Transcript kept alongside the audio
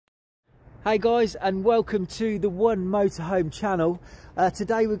Hey guys, and welcome to the One Motorhome channel.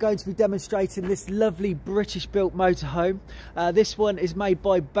 Today we're going to be demonstrating this lovely British built motorhome. This one is made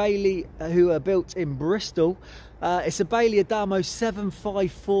by Bailey, who are built in Bristol. It's a Bailey Adamo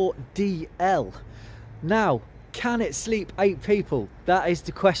 754DL. Now, can it sleep 8 people? That is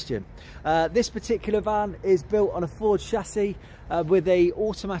the question. This particular van is built on a Ford chassis with a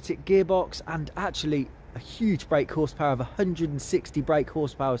automatic gearbox and actually a huge brake horsepower of 160 brake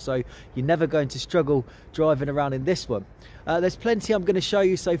horsepower, so you're never going to struggle driving around in this one. There's plenty I'm going to show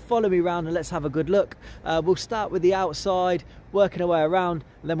you, so follow me around and let's have a good look. We'll start with the outside, working our way around,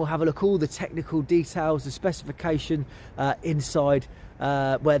 and then we'll have a look at all the technical details, the specification inside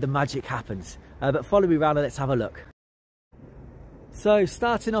where the magic happens. But follow me around and let's have a look. So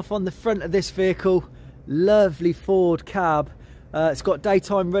starting off on the front of this vehicle, lovely Ford cab. It's got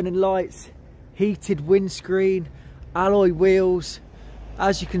daytime running lights, heated windscreen, alloy wheels.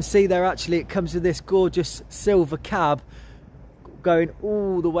 As you can see there, actually it comes with this gorgeous silver cab going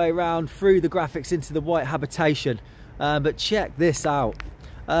all the way around through the graphics into the white habitation. But check this out,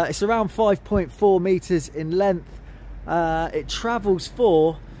 it's around 5.4 meters in length. It travels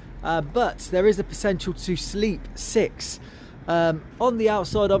 4, but there is a potential to sleep 6. On the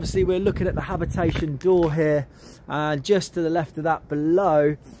outside, obviously we're looking at the habitation door here, and just to the left of that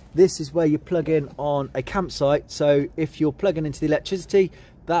below, this is where you plug in on a campsite. So if you're plugging into the electricity,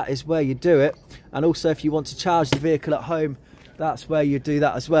 that is where you do it. And also if you want to charge the vehicle at home, that's where you do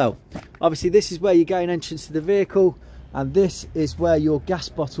that as well. Obviously this is where you gain entrance to the vehicle, and this is where your gas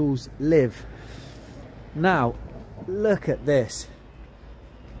bottles live. Now look at this,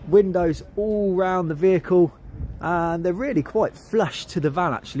 windows all round the vehicle, and they're really quite flush to the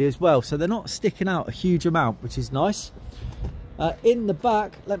van actually as well, so they're not sticking out a huge amount, which is nice. In the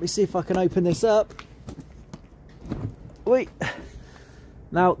back, let me see if I can open this up. Wait.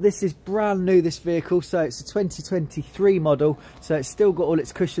 Now this is brand new, this vehicle, so it's a 2023 model, so it's still got all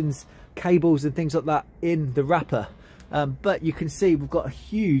its cushions, cables and things like that in the wrapper, but you can see we've got a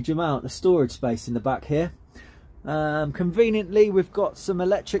huge amount of storage space in the back here. Conveniently we've got some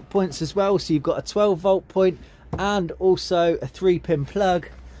electric points as well, so you've got a 12-volt point and also a 3-pin plug,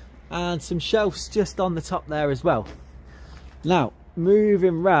 and some shelves just on the top there as well. Now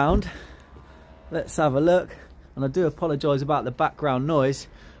moving round, let's have a look, and I do apologise about the background noise.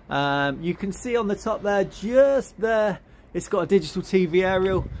 You can see on the top there, just there, it's got a digital TV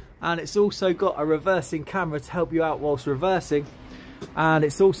aerial, and it's also got a reversing camera to help you out whilst reversing, and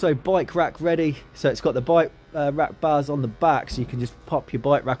it's also bike rack ready, so it's got the bike rack bars on the back, so you can just pop your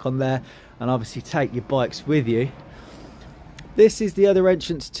bike rack on there and obviously take your bikes with you. This is the other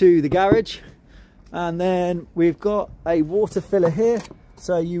entrance to the garage, and then we've got a water filler here,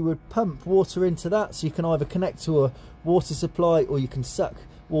 so you would pump water into that, so you can either connect to a water supply or you can suck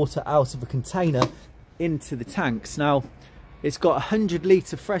water out of a container into the tanks. Now it's got a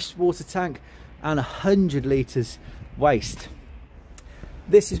 100-litre fresh water tank and 100 litres waste.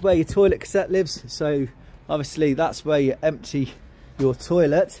 This is where your toilet cassette lives, so obviously that's where you empty your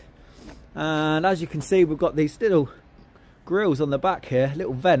toilet. And as you can see, we've got these little grills on the back here,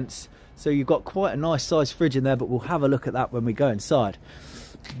 little vents, so you've got quite a nice size fridge in there, but we'll have a look at that when we go inside.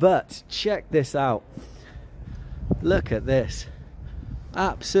 But check this out, look at this,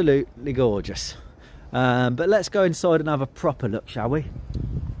 absolutely gorgeous. But let's go inside and have a proper look, shall we?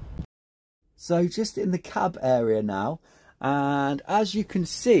 So just in the cab area now, and as you can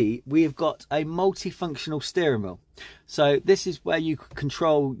see, we've got a multifunctional steering wheel. So this is where you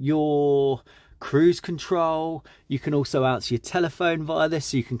control your cruise control. You can also answer your telephone via this,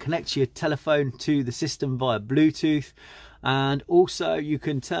 so you can connect your telephone to the system via Bluetooth, and also you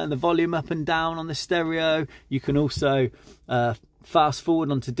can turn the volume up and down on the stereo. You can also fast forward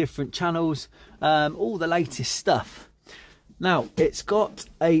onto different channels, all the latest stuff. Now it's got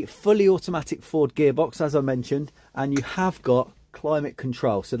a fully automatic Ford gearbox, as I mentioned, and you have got climate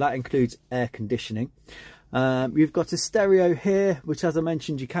control, so that includes air conditioning. You've got a stereo here, which, as I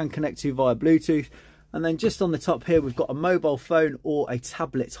mentioned, you can connect to via Bluetooth, and then just on the top here we've got a mobile phone or a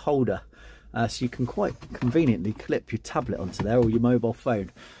tablet holder, so you can quite conveniently clip your tablet onto there, or your mobile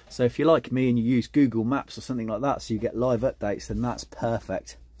phone. So if you're like me and you use Google Maps or something like that, so you get live updates, then that's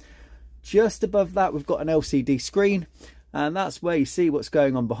perfect. Just above that we've got an LCD screen, and that's where you see what's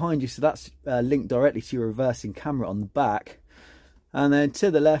going on behind you, so that's linked directly to your reversing camera on the back. And then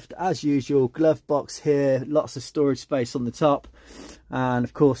to the left, as usual, glove box here, lots of storage space on the top, and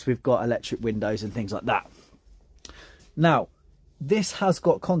of course we've got electric windows and things like that. Now this has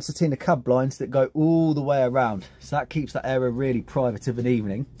got concertina cab blinds that go all the way around, so that keeps that area really private of an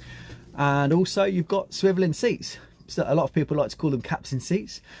evening. And also you've got swiveling seats, So a lot of people like to call them captain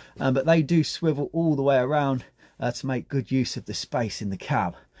seats, but they do swivel all the way around to make good use of the space in the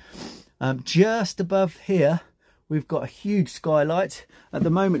cab. Just above here, we've got a huge skylight. At the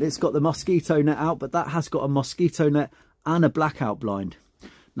moment, it's got the mosquito net out, but that has got a mosquito net and a blackout blind.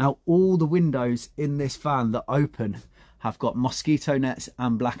 Now, all the windows in this van that open have got mosquito nets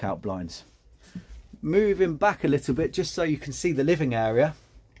and blackout blinds. Moving back a little bit, just so you can see the living area,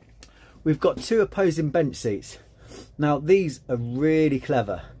 we've got two opposing bench seats. Now, these are really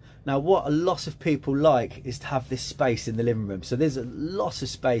clever. Now, what a lot of people like is to have this space in the living room. So there's a lot of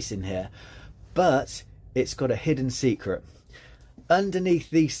space in here, but it's got a hidden secret. Underneath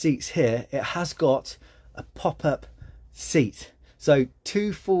these seats here, it has got a pop-up seat. So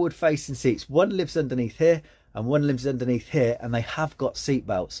two forward facing seats. One lives underneath here and one lives underneath here, and they have got seat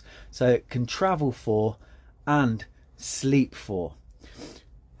belts. So it can travel for and sleep for.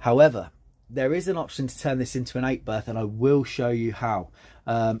 However, there is an option to turn this into an 8 berth, and I will show you how.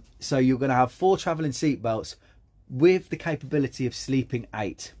 So you're going to have 4 travelling seat belts with the capability of sleeping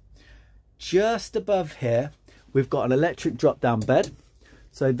 8. Just above here, we've got an electric drop down bed.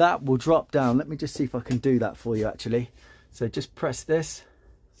 So that will drop down. Let me just see if I can do that for you actually. So just press this.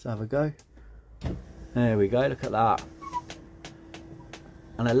 Let's have a go. There we go, look at that.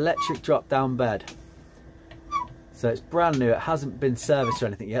 An electric drop down bed. So it's brand new, it hasn't been serviced or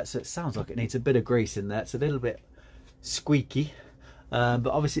anything yet, so it sounds like it needs a bit of grease in there. It's a little bit squeaky, but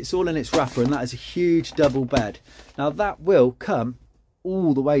obviously it's all in its wrapper, and that is a huge double bed. Now that will come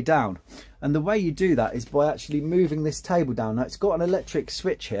all the way down, and the way you do that is by actually moving this table down. Now it's got an electric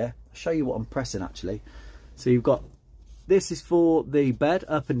switch here. I'll show you what I'm pressing actually. So you've got, this is for the bed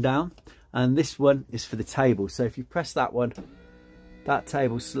up and down, and this one is for the table. So if you press that one, that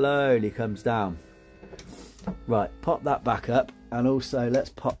table slowly comes down. Right, pop that back up, and also let's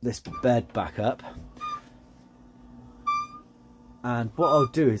pop this bed back up. And what I'll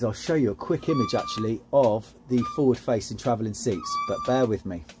do is I'll show you a quick image actually of the forward facing travelling seats, but bear with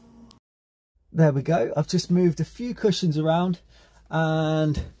me. There we go, I've just moved a few cushions around,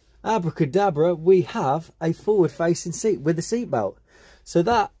 and abracadabra, we have a forward facing seat with a seat belt. So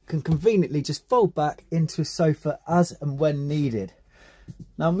that can conveniently just fold back into a sofa as and when needed.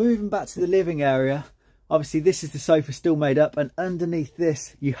 Now moving back to the living area, obviously this is the sofa still made up, and underneath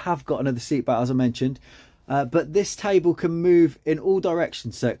this you have got another seat belt as I mentioned, but this table can move in all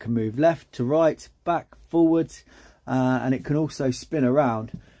directions. So it can move left to right, back, forwards, and it can also spin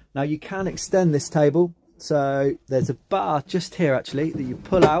around. Now you can extend this table, so there's a bar just here actually that you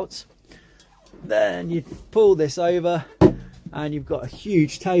pull out, then you pull this over, and you've got a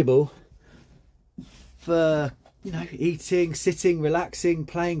huge table for, you know, eating, sitting, relaxing,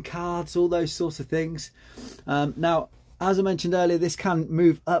 playing cards, all those sorts of things. Now, as I mentioned earlier, this can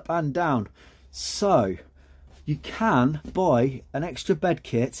move up and down. So you can buy an extra bed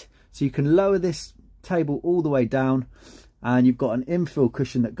kit, so you can lower this table all the way down, and you've got an infill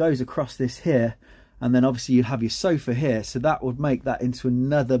cushion that goes across this here, and then obviously you have your sofa here, so that would make that into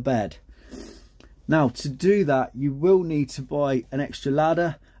another bed. Now, to do that, you will need to buy an extra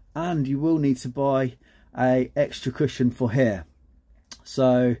ladder, and you will need to buy a extra cushion for here.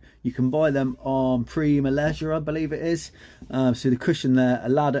 So you can buy them on Prima Leisure, I believe it is. So the cushion there, a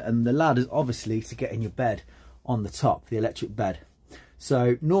ladder, and the ladder's obviously to get in your bed on the top, the electric bed.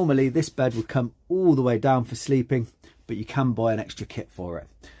 So normally this bed would come all the way down for sleeping, but you can buy an extra kit for it.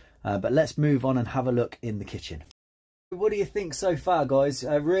 But let's move on and have a look in the kitchen. What do you think so far, guys?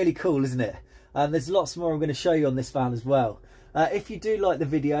 Really cool, isn't it? There's lots more I'm going to show you on this van as well. If you do like the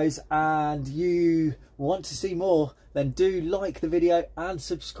videos and you want to see more, then do like the video and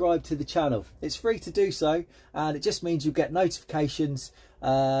subscribe to the channel. It's free to do so, and it just means you'll get notifications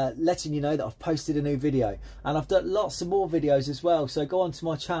letting you know that I've posted a new video. And I've done lots of more videos as well, so go onto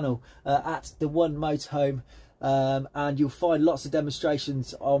my channel at the One Motorhome, and you'll find lots of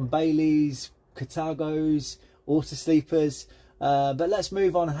demonstrations on Bailey's, Cartagos, auto sleepers. But let's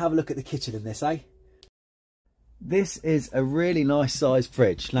move on and have a look at the kitchen in this, eh? This is a really nice sized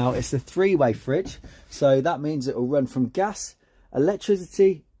fridge. Now it's a 3-way fridge, so that means it will run from gas,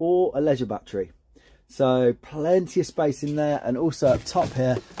 electricity or a leisure battery. So plenty of space in there, and also up top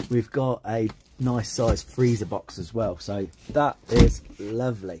here we've got a nice sized freezer box as well, so that is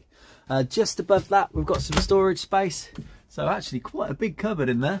lovely. Just above that we've got some storage space, so actually quite a big cupboard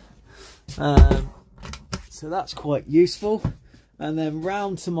in there, so that's quite useful. And then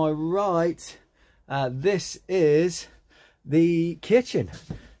round to my right, this is the kitchen.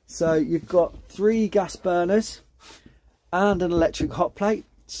 So you've got 3 gas burners and an electric hot plate.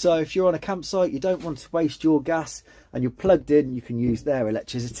 So if you're on a campsite, you don't want to waste your gas and you're plugged in, you can use their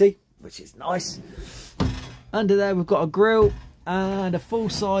electricity, which is nice. Under there we've got a grill and a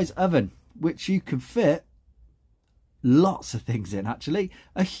full-size oven, which you can fit lots of things in. Actually,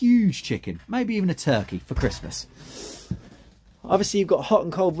 a huge chicken, maybe even a turkey for Christmas. Obviously you've got hot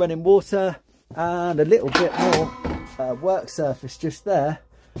and cold running water and a little bit more work surface just there.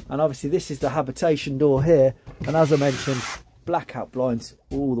 And obviously this is the habitation door here, and as I mentioned, blackout blinds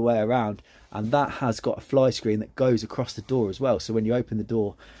all the way around, and that has got a fly screen that goes across the door as well, so when you open the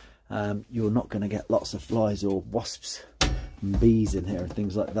door you're not going to get lots of flies or wasps and bees in here and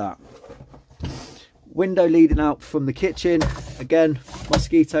things like that. Window leading out from the kitchen, again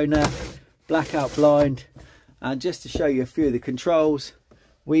mosquito net, blackout blind. And just to show you a few of the controls,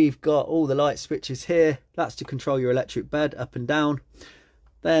 we've got all the light switches here. That's to control your electric bed up and down.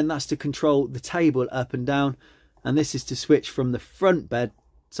 Then that's to control the table up and down, and this is to switch from the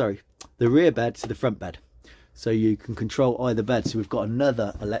rear bed to the front bed, so you can control either bed. So we've got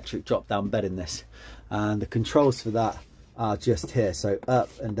another electric drop down bed in this, and the controls for that are just here, so up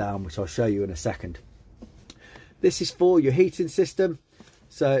and down, which I'll show you in a second. This is for your heating system,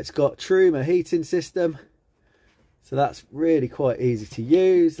 so it's got Truma heating system, so that's really quite easy to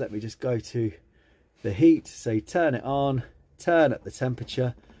use. Let me just go to the heat, so you turn it on, turn up the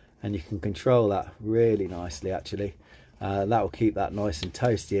temperature, and you can control that really nicely. Actually that will keep that nice and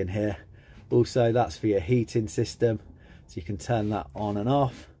toasty in here. Also, that's for your heating system, so you can turn that on and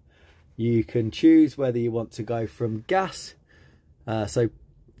off. You can choose whether you want to go from gas, so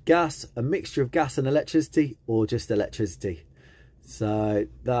gas, a mixture of gas and electricity, or just electricity. So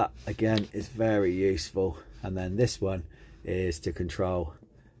that again is very useful. And then this one is to control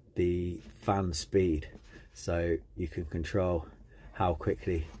the fan speed, so you can control how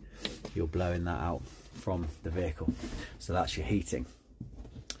quickly you're blowing that out from the vehicle. So that's your heating.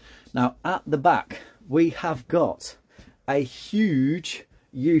 Now at the back we have got a huge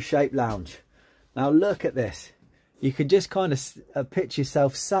U-shaped lounge. Now look at this. You can just kind of picture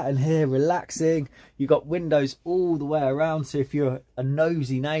yourself sat in here relaxing. You've got windows all the way around, so if you're a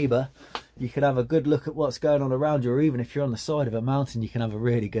nosy neighbour, you can have a good look at what's going on around you, or even if you're on the side of a mountain, you can have a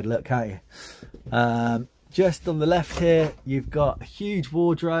really good look, can't you? Just on the left here, you've got a huge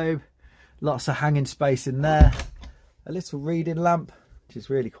wardrobe, lots of hanging space in there, a little reading lamp, which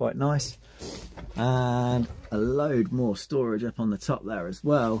is really quite nice, and a load more storage up on the top there as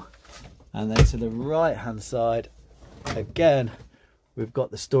well. And then to the right hand side, again, we've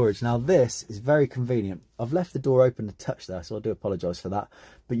got the storage. Now this is very convenient. I've left the door open a touch there, so I do apologise for that,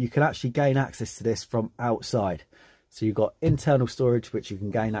 but you can actually gain access to this from outside. So you've got internal storage, which you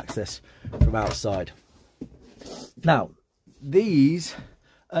can gain access from outside. Now these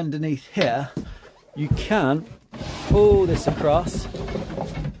underneath here, you can pull this across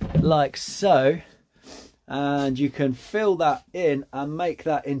like so, and you can fill that in and make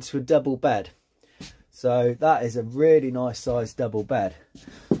that into a double bed. So that is a really nice sized double bed.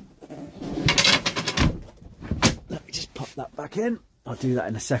 Let me just pop that back in. I'll do that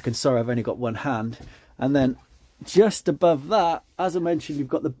in a second. Sorry, I've only got one hand. And then just above that, as I mentioned, you've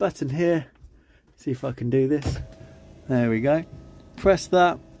got the button here. See if I can do this. There we go. Press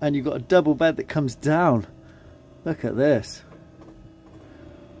that and you've got a double bed that comes down. Look at this.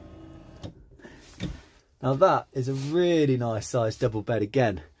 Now that is a really nice sized double bed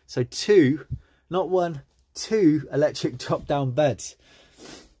again. So two, not one, two electric drop down beds.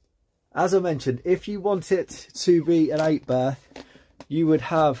 As I mentioned, if you want it to be an 8 berth, you would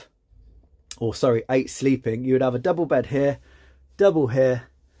have, or sorry, 8 sleeping, you would have a double bed here, double here,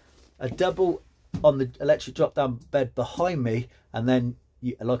 a double on the electric drop down bed behind me, and then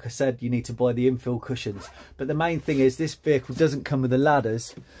you, like I said, you need to buy the infill cushions. But the main thing is this vehicle doesn't come with the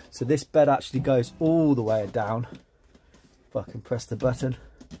ladders, so this bed actually goes all the way down. If I can press the button.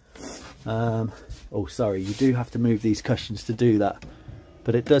 Oh sorry, you do have to move these cushions to do that,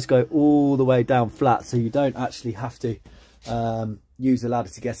 but it does go all the way down flat, so you don't actually have to use the ladder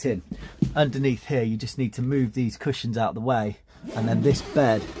to get in. Underneath here you just need to move these cushions out of the way, and then this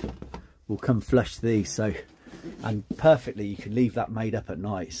bed will come flush to these. So, and perfectly you can leave that made up at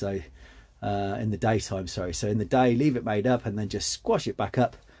night, so in the daytime, sorry, so in the day leave it made up and then just squash it back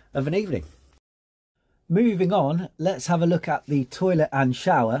up of an evening. Moving on, let's have a look at the toilet and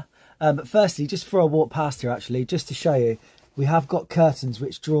shower. But firstly, just before I walk past here, actually, just to show you, we have got curtains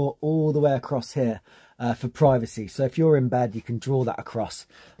which draw all the way across here for privacy. So if you're in bed, you can draw that across,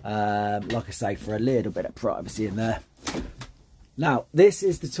 like I say, for a little bit of privacy in there. Now, this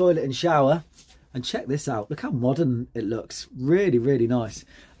is the toilet and shower. And check this out. Look how modern it looks. Really, really nice.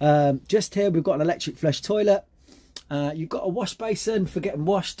 Just here, we've got an electric flush toilet. You've got a wash basin for getting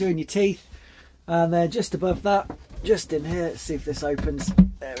washed, doing your teeth. And then just above that, just in here, let's see if this opens.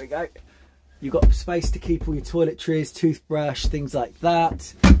 There we go. You've got space to keep all your toiletries, toothbrush, things like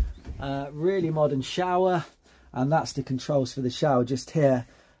that. Really modern shower, and that's the controls for the shower just here.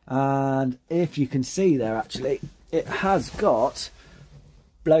 And if you can see there, actually, it has got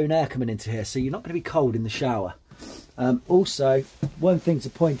blown air coming into here, so you're not going to be cold in the shower. Also, one thing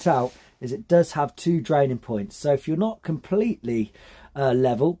to point out is it does have 2 draining points, so if you're not completely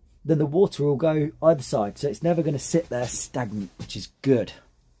level, then the water will go either side, so it's never going to sit there stagnant, which is good.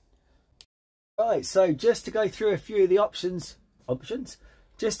 Right, so just to go through a few of the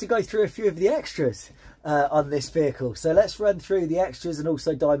just to go through a few of the extras on this vehicle. So let's run through the extras and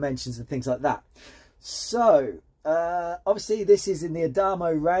also dimensions and things like that. So obviously this is in the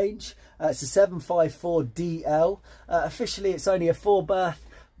Adamo range. It's a 754DL. Officially it's only a 4-berth,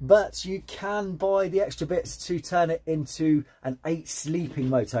 but you can buy the extra bits to turn it into an 8 sleeping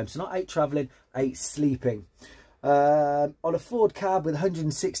motorhome. So not 8 travelling, 8 sleeping. On a Ford cab with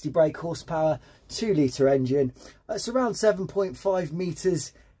 160 brake horsepower, 2-litre engine. It's around 7.5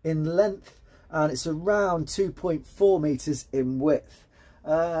 metres in length, and it's around 2.4 metres in width.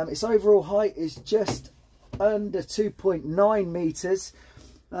 Its overall height is just under 2.9 metres.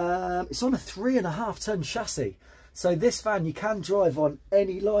 It's on a 3.5 tonne chassis, so this van you can drive on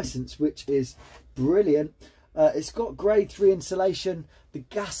any licence, which is brilliant. It's got grade 3 insulation, the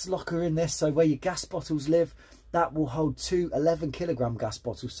gas locker in this, so where your gas bottles live, that will hold 2 11-kilogram gas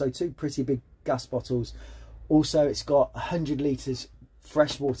bottles, so 2 pretty big gas bottles. Also, it's got 100 litres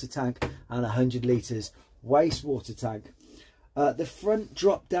freshwater tank and 100 litres wastewater tank. The front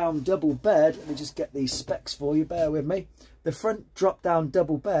drop-down double bed, let me just get these specs for you, bear with me. The front drop-down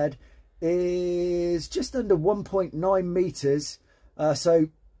double bed is just under 1.9 metres, so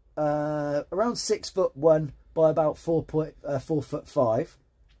around 6'1" by about 4'5".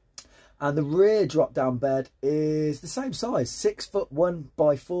 And the rear drop down bed is the same size, 6'1"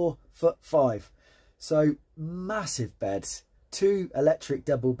 by 4'5". So massive beds, 2 electric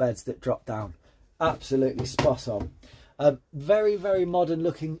double beds that drop down. Absolutely spot on. Very, very modern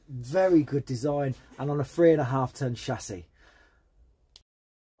looking, very good design, and on a 3.5 tonne chassis.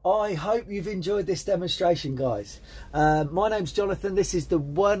 I hope you've enjoyed this demonstration, guys. My name's Jonathan. This is the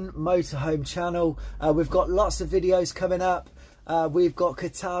One Motorhome channel. We've got lots of videos coming up. We've got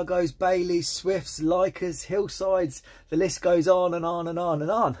Cartagos, Baileys, Swifts, Leicas, Hillsides. The list goes on and on and on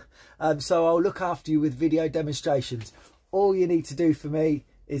and on. So I'll look after you with video demonstrations. All you need to do for me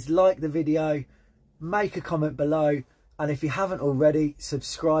is like the video, make a comment below, and if you haven't already,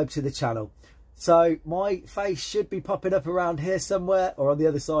 subscribe to the channel. So my face should be popping up around here somewhere, or on the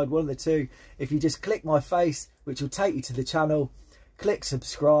other side, one of the two. If you just click my face, which will take you to the channel, click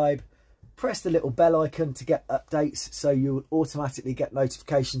subscribe, press the little bell icon to get updates, so you'll automatically get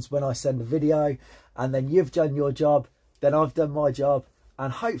notifications when I send a video, and then you've done your job, then I've done my job,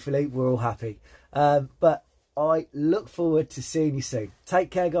 and hopefully we're all happy. But I look forward to seeing you soon.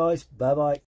 Take care, guys. Bye bye.